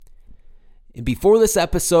And before this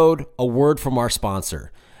episode, a word from our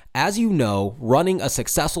sponsor. As you know, running a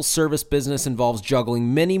successful service business involves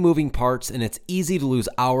juggling many moving parts, and it's easy to lose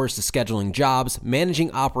hours to scheduling jobs,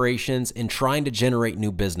 managing operations, and trying to generate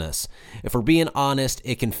new business. If we're being honest,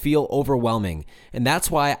 it can feel overwhelming, and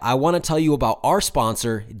that's why I want to tell you about our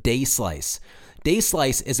sponsor, DaySlice.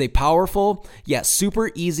 DaySlice is a powerful yet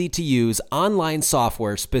super easy to use online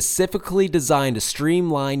software specifically designed to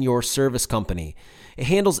streamline your service company. It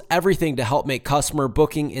handles everything to help make customer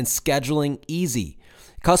booking and scheduling easy.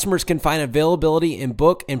 Customers can find availability and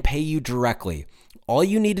book and pay you directly. All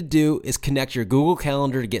you need to do is connect your Google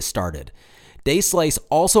Calendar to get started. DaySlice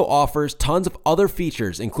also offers tons of other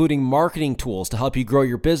features, including marketing tools to help you grow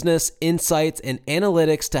your business, insights, and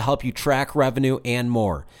analytics to help you track revenue and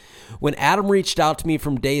more. When Adam reached out to me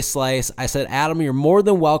from DaySlice, I said, Adam, you're more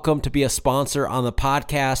than welcome to be a sponsor on the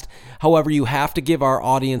podcast. However, you have to give our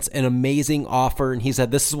audience an amazing offer. And he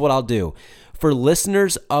said, this is what I'll do. For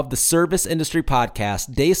listeners of the Service Industry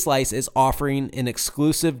Podcast, DaySlice is offering an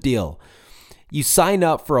exclusive deal. You sign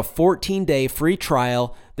up for a 14-day free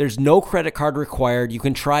trial. There's no credit card required. You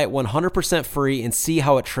can try it 100% free and see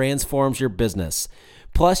how it transforms your business.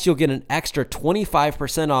 Plus, you'll get an extra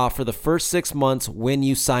 25% off for the first 6 months when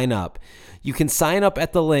you sign up. You can sign up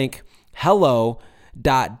at the link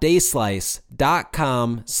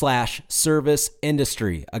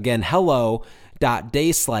hello.dayslice.com/service-industry. Again,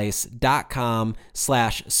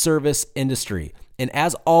 hello.dayslice.com/service-industry. And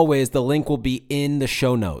as always, the link will be in the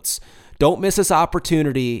show notes. Don't miss this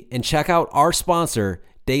opportunity and check out our sponsor,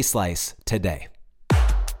 DaySlice, today.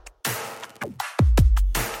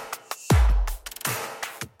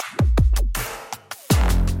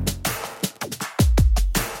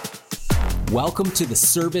 Welcome to the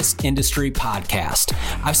Service Industry Podcast.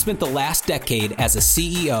 I've spent the last decade as a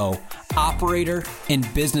CEO, operator,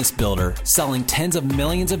 and business builder selling tens of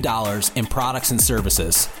millions of dollars in products and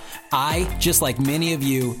services. I, just like many of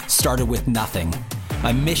you, started with nothing.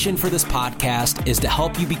 My mission for this podcast is to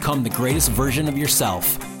help you become the greatest version of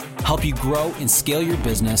yourself, help you grow and scale your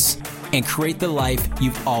business, and create the life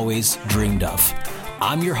you've always dreamed of.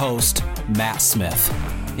 I'm your host, Matt Smith.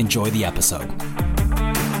 Enjoy the episode.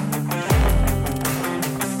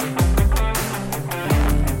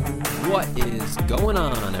 What is going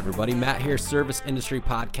on, everybody? Matt here, Service Industry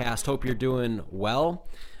Podcast. Hope you're doing well.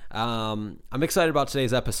 I'm excited about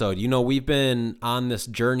today's episode. You know, we've been on this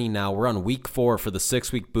journey now. We're on week 4 for the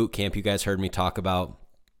 6-week boot camp you guys heard me talk about.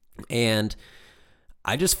 And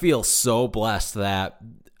I just feel so blessed that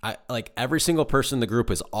every single person in the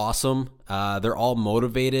group is awesome. They're all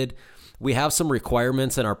motivated. We have some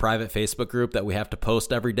requirements in our private Facebook group that we have to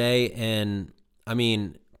post every day. And I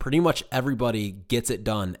mean, pretty much everybody gets it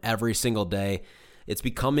done every single day. It's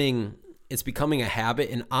becoming a habit.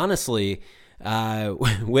 And honestly,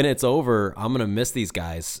 when it's over, I'm going to miss these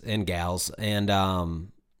guys and gals. And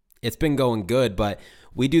it's been going good, but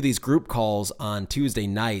we do these group calls on Tuesday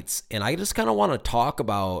nights. And I just kind of want to talk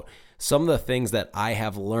about some of the things that I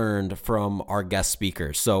have learned from our guest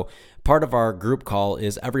speakers. So part of our group call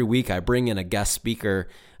is every week I bring in a guest speaker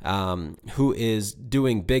who is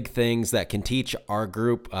doing big things that can teach our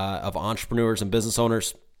group of entrepreneurs and business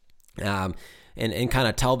owners and kind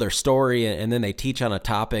of tell their story, and then they teach on a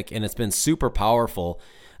topic, and it's been super powerful.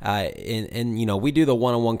 And you know, we do the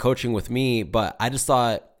one-on-one coaching with me, but I just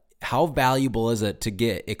thought, how valuable is it to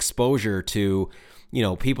get exposure to, you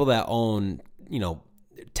know, people that own, you know,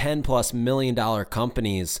 $10+ million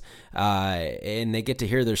companies, and they get to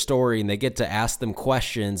hear their story and they get to ask them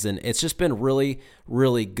questions. And it's just been really,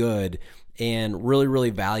 really good and really,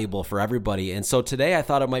 really valuable for everybody. And so today I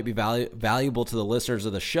thought it might be valuable to the listeners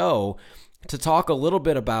of the show to talk a little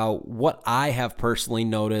bit about what I have personally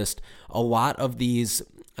noticed a lot of these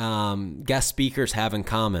guest speakers have in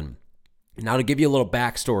common. Now, to give you a little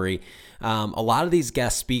backstory, a lot of these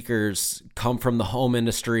guest speakers come from the home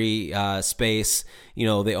industry space. You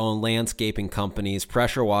know, they own landscaping companies,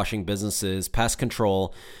 pressure washing businesses, pest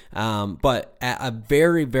control, but at a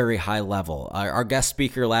very, very high level. Our guest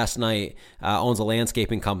speaker last night owns a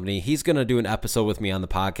landscaping company. He's going to do an episode with me on the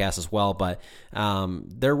podcast as well, but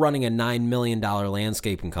they're running a $9 million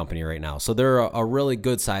landscaping company right now. So they're a really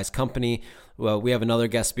good-sized company. Well, we have another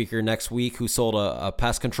guest speaker next week who sold a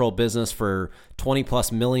pest control business for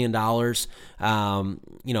 $20+ million.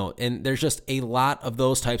 You know, and there's just a lot of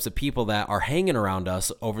those types of people that are hanging around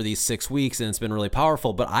us over these 6 weeks, and it's been really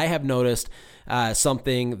powerful. But I have noticed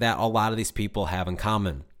something that a lot of these people have in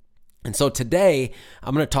common. And so today,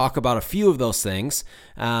 I'm going to talk about a few of those things,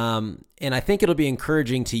 and I think it'll be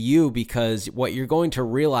encouraging to you, because what you're going to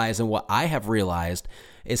realize, and what I have realized,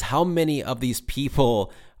 is how many of these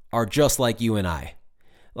people are just like you and I.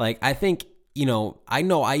 Like, I think I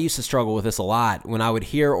know I used to struggle with this a lot. When I would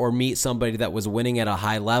hear or meet somebody that was winning at a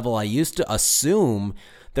high level, I used to assume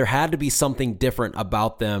there had to be something different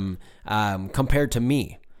about them compared to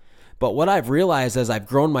me. But what I've realized as I've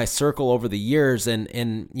grown my circle over the years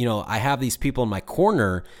and I have these people in my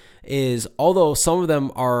corner is, although some of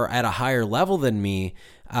them are at a higher level than me,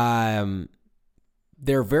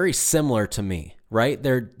 they're very similar to me, right?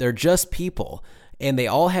 They're just people, and they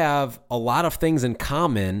all have a lot of things in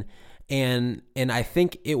common. And I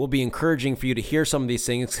think it will be encouraging for you to hear some of these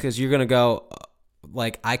things, because you're going to go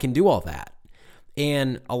like, I can do all that.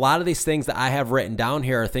 And a lot of these things that I have written down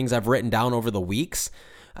here are things I've written down over the weeks.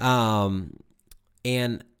 And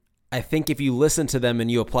I think if you listen to them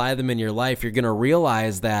and you apply them in your life, you're going to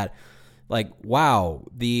realize that, like, wow,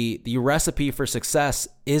 the recipe for success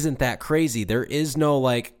isn't that crazy. There is no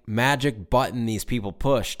like magic button these people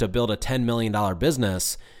push to build a $10 million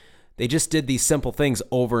business. They just did these simple things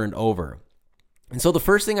over and over. And so the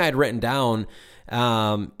first thing I had written down,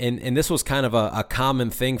 and this was kind of a common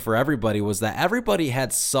thing for everybody, was that everybody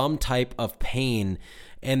had some type of pain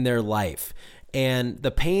in their life. And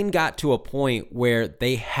the pain got to a point where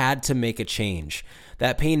they had to make a change.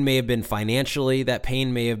 That pain may have been financially. That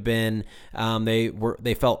pain may have been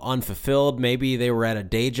they felt unfulfilled. Maybe they were at a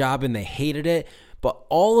day job and they hated it. But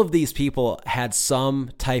all of these people had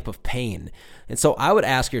some type of pain. And so I would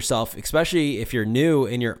ask yourself, especially if you're new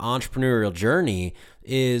in your entrepreneurial journey,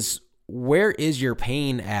 is where is your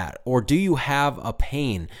pain at? Or do you have a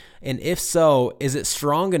pain? And if so, is it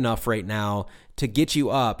strong enough right now to get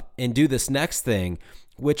you up and do this next thing,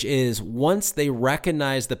 which is, once they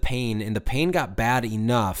recognized the pain and the pain got bad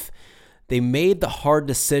enough, they made the hard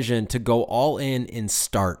decision to go all in and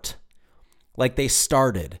start. Like, they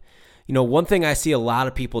started. One thing I see a lot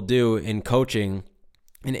of people do in coaching,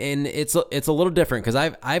 and it's a little different,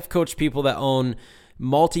 because I've coached people that own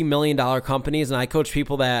multi-million dollar companies, and I coach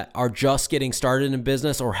people that are just getting started in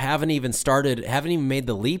business or haven't even made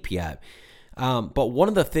the leap yet. But one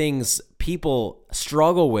of the things people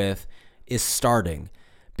struggle with is starting,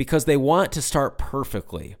 because they want to start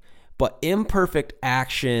perfectly. But imperfect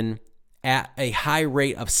action at a high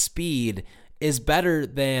rate of speed is better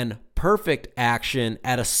than perfect action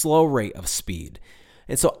at a slow rate of speed.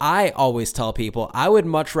 And so I always tell people, I would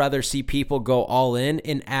much rather see people go all in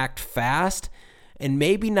and act fast and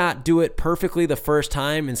maybe not do it perfectly the first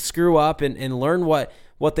time and screw up and learn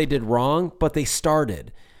what they did wrong, but they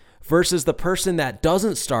started, versus the person that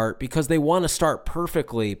doesn't start because they want to start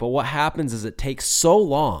perfectly. But what happens is it takes so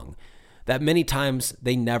long that many times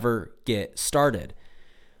they never get started.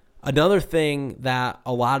 Another thing that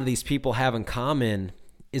a lot of these people have in common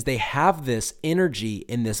is they have this energy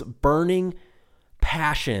and this burning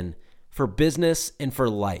passion for business and for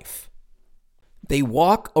life. They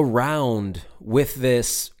walk around with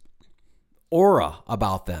this aura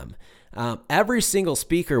about them. Every single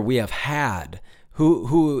speaker we have had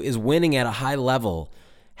who is winning at a high level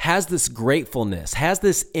has this gratefulness, has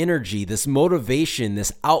this energy, this motivation,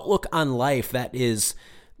 this outlook on life that is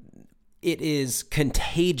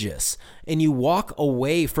contagious. And you walk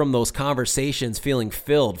away from those conversations feeling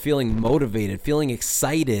filled, feeling motivated, feeling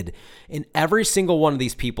excited. And every single one of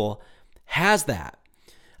these people has that.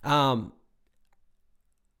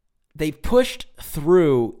 They pushed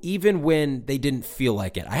through even when they didn't feel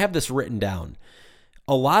like it. I have this written down.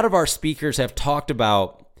 A lot of our speakers have talked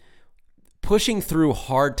about pushing through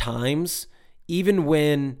hard times even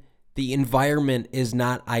when the environment is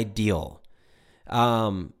not ideal.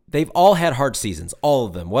 They've all had hard seasons, all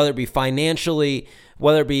of them, whether it be financially,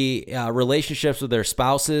 whether it be relationships with their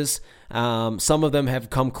spouses. Some of them have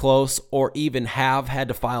come close or even have had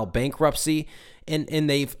to file bankruptcy, and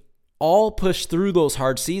they've all pushed through those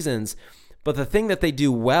hard seasons. But the thing that they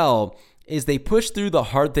do well is they push through the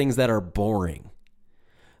hard things that are boring.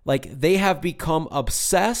 Like, they have become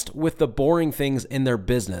obsessed with the boring things in their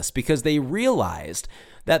business because they realized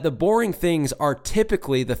that the boring things are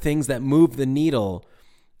typically the things that move the needle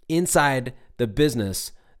inside the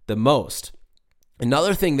business the most.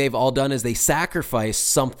 Another thing they've all done is they sacrifice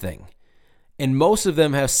something. And most of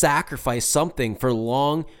them have sacrificed something for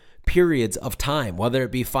long periods of time, whether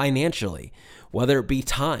it be financially, whether it be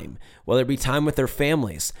time with their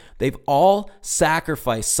families. They've all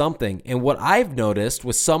sacrificed something. And what I've noticed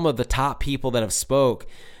with some of the top people that have spoke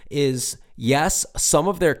is, yes, some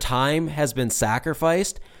of their time has been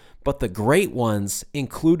sacrificed, but the great ones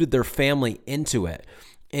included their family into it.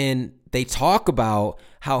 And they talk about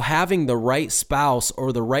how having the right spouse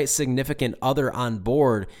or the right significant other on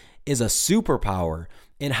board is a superpower,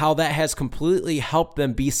 and how that has completely helped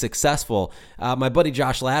them be successful. My buddy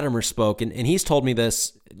Josh Latimer spoke, and he's told me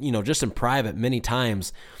this, just in private many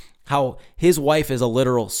times, how his wife is a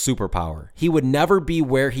literal superpower. He would never be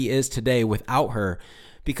where he is today without her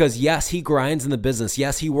because, yes, he grinds in the business.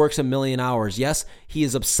 Yes, he works a million hours. Yes, he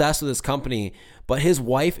is obsessed with his company, but his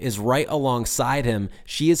wife is right alongside him.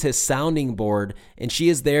 She is his sounding board, and she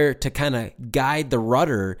is there to kind of guide the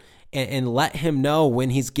rudder and let him know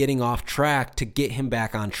when he's getting off track to get him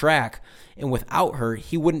back on track. And without her,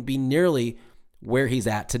 he wouldn't be nearly where he's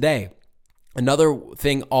at today. Another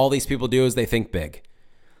thing all these people do is they think big.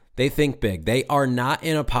 They think big. They are not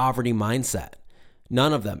in a poverty mindset.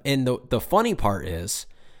 None of them. And the funny part is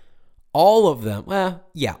all of them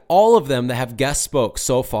that have guest spoke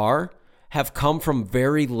so far have come from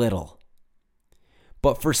very little.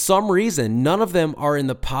 But for some reason, none of them are in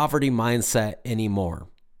the poverty mindset anymore.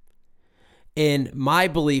 And my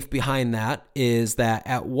belief behind that is that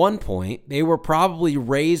at one point, they were probably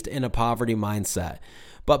raised in a poverty mindset.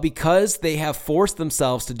 But because they have forced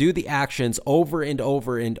themselves to do the actions over and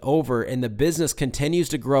over and over, and the business continues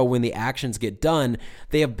to grow when the actions get done,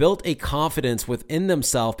 they have built a confidence within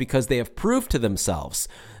themselves because they have proved to themselves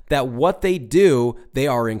that what they do, they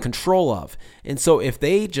are in control of. And so if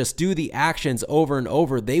they just do the actions over and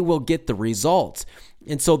over, they will get the results.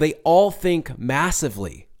 And so they all think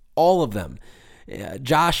massively. All of them.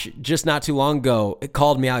 Josh, just not too long ago,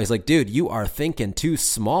 called me out. He's like, dude, you are thinking too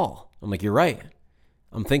small. I'm like, you're right.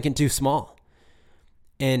 I'm thinking too small.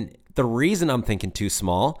 And the reason I'm thinking too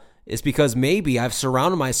small is because maybe I've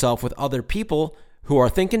surrounded myself with other people who are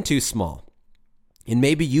thinking too small. And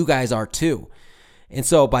maybe you guys are too. And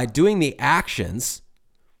so by doing the actions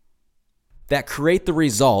that create the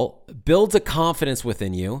result, builds a confidence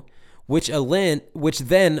within you, which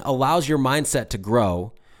then allows your mindset to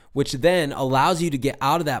grow, which then allows you to get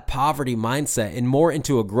out of that poverty mindset and more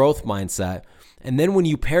into a growth mindset. And then when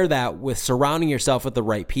you pair that with surrounding yourself with the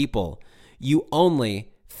right people, you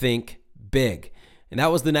only think big. And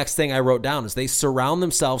that was the next thing I wrote down is they surround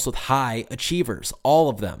themselves with high achievers, all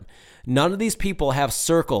of them. None of these people have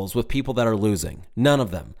circles with people that are losing. None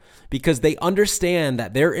of them. Because they understand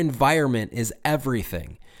that their environment is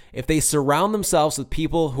everything. If they surround themselves with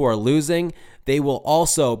people who are losing, they will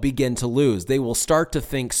also begin to lose. They will start to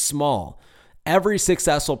think small. Every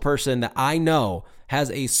successful person that I know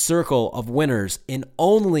has a circle of winners and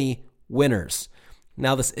only winners.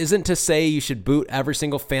 Now, this isn't to say you should boot every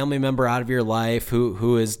single family member out of your life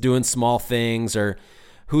who is doing small things or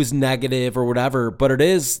who's negative or whatever, but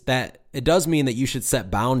it does mean that you should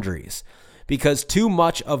set boundaries because too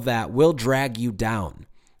much of that will drag you down.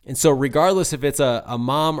 And so regardless if it's a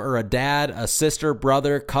mom or a dad, a sister,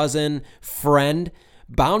 brother, cousin, friend,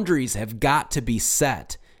 boundaries have got to be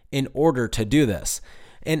set in order to do this.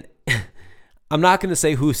 And I'm not going to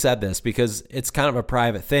say who said this because it's kind of a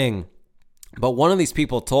private thing. But one of these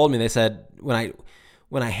people told me, they said, when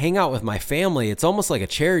I hang out with my family, it's almost like a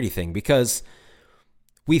charity thing because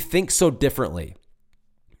we think so differently.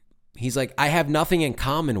 He's like, I have nothing in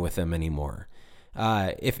common with them anymore.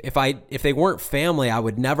 If they weren't family, I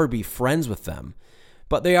would never be friends with them,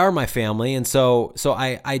 but they are my family. And so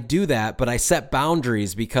I do that, but I set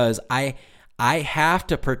boundaries because I have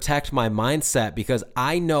to protect my mindset because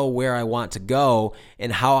I know where I want to go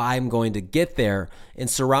and how I'm going to get there. And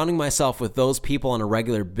surrounding myself with those people on a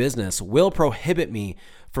regular business will prohibit me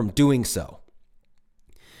from doing so.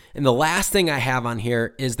 And the last thing I have on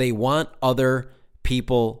here is they want other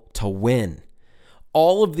people to win.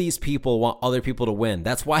 All of these people want other people to win.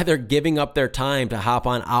 That's why they're giving up their time to hop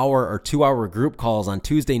on hour or 2-hour group calls on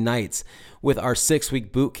Tuesday nights with our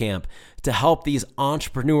 6-week boot camp to help these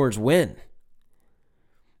entrepreneurs win.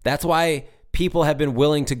 That's why people have been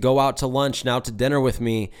willing to go out to lunch and out to dinner with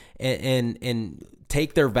me and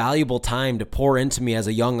take their valuable time to pour into me as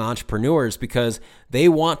a young entrepreneur is because they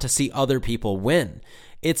want to see other people win.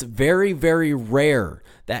 It's very, very rare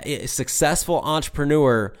that a successful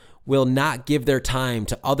entrepreneur will not give their time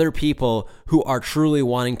to other people who are truly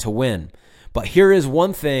wanting to win. But here is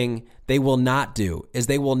one thing they will not do, is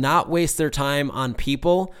they will not waste their time on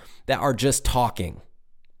people that are just talking.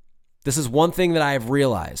 This is one thing that I have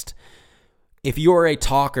realized. If you are a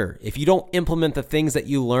talker, if you don't implement the things that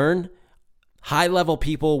you learn, high-level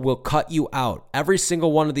people will cut you out. Every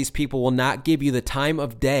single one of these people will not give you the time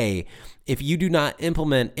of day if you do not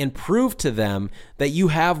implement and prove to them that you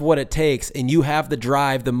have what it takes and you have the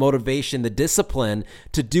drive, the motivation, the discipline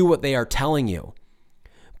to do what they are telling you.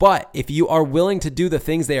 But if you are willing to do the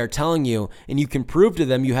things they are telling you and you can prove to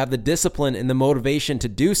them you have the discipline and the motivation to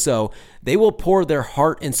do so, they will pour their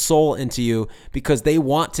heart and soul into you because they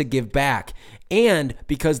want to give back and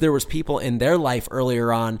because there was people in their life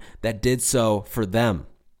earlier on that did so for them.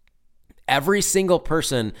 Every single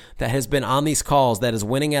person that has been on these calls that is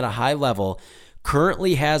winning at a high level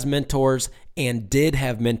currently has mentors and did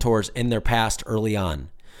have mentors in their past early on.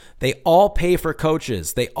 They all pay for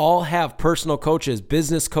coaches. They all have personal coaches,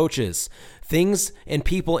 business coaches, things and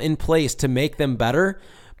people in place to make them better.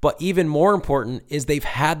 But even more important is they've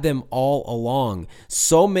had them all along.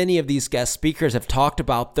 So many of these guest speakers have talked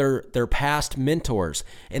about their past mentors,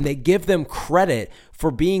 and they give them credit for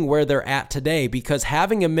being where they're at today, because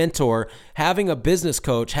having a mentor, having a business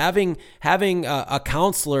coach, having a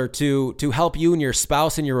counselor to help you and your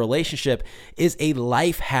spouse in your relationship is a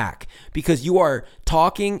life hack, because you are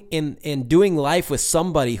talking and doing life with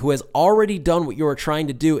somebody who has already done what you are trying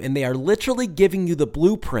to do, and they are literally giving you the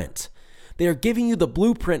blueprint. They are giving you the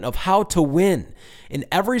blueprint of how to win. And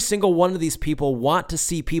every single one of these people want to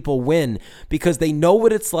see people win because they know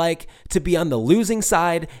what it's like to be on the losing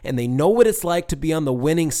side, and they know what it's like to be on the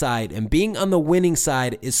winning side. And being on the winning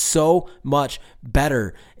side is so much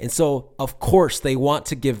better. And so, of course, they want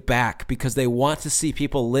to give back because they want to see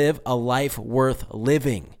people live a life worth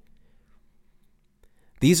living.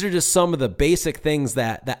 These are just some of the basic things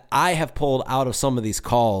that I have pulled out of some of these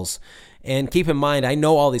calls. And keep in mind, I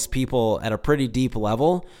know all these people at a pretty deep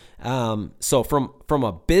level. So from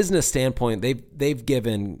a business standpoint, they've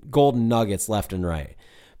given golden nuggets left and right.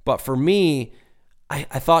 But for me, I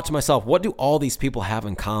thought to myself, what do all these people have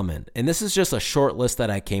in common? And this is just a short list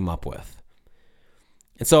that I came up with.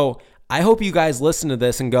 And so I hope you guys listen to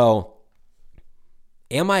this and go,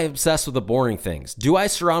 am I obsessed with the boring things? Do I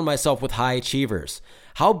surround myself with high achievers?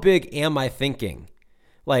 How big am I thinking?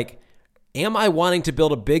 Am I wanting to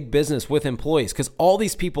build a big business with employees? Because all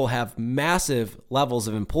these people have massive levels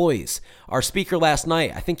of employees. Our speaker last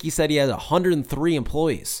night, I think he said he has 103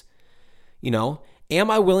 employees. Am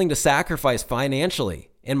I willing to sacrifice financially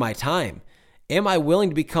in my time? Am I willing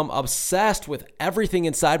to become obsessed with everything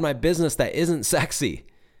inside my business that isn't sexy?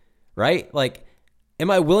 Right? Am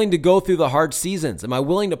I willing to go through the hard seasons? Am I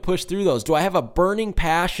willing to push through those? Do I have a burning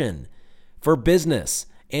passion for business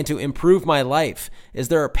and to improve my life? Is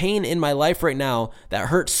there a pain in my life right now that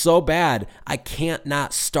hurts so bad I can't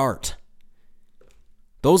not start?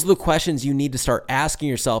 Those are the questions you need to start asking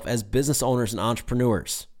yourself as business owners and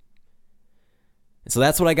entrepreneurs. And so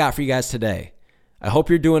that's what I got for you guys today. I hope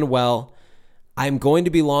you're doing well. I'm going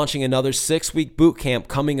to be launching another 6-week boot camp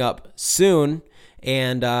coming up soon,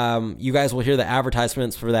 and you guys will hear the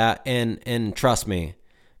advertisements for that. And trust me,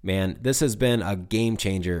 man, this has been a game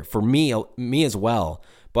changer for me as well,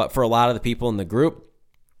 but for a lot of the people in the group.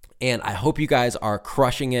 And I hope you guys are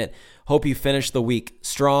crushing it. Hope you finish the week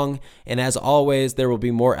strong. And as always, there will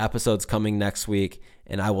be more episodes coming next week,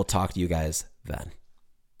 and I will talk to you guys then.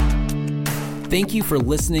 Thank you for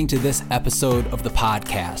listening to this episode of the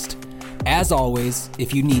podcast. As always,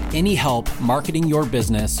 if you need any help marketing your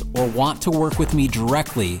business or want to work with me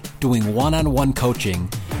directly doing one-on-one coaching,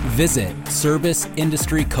 visit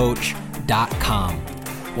serviceindustrycoach.com.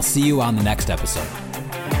 We'll see you on the next episode.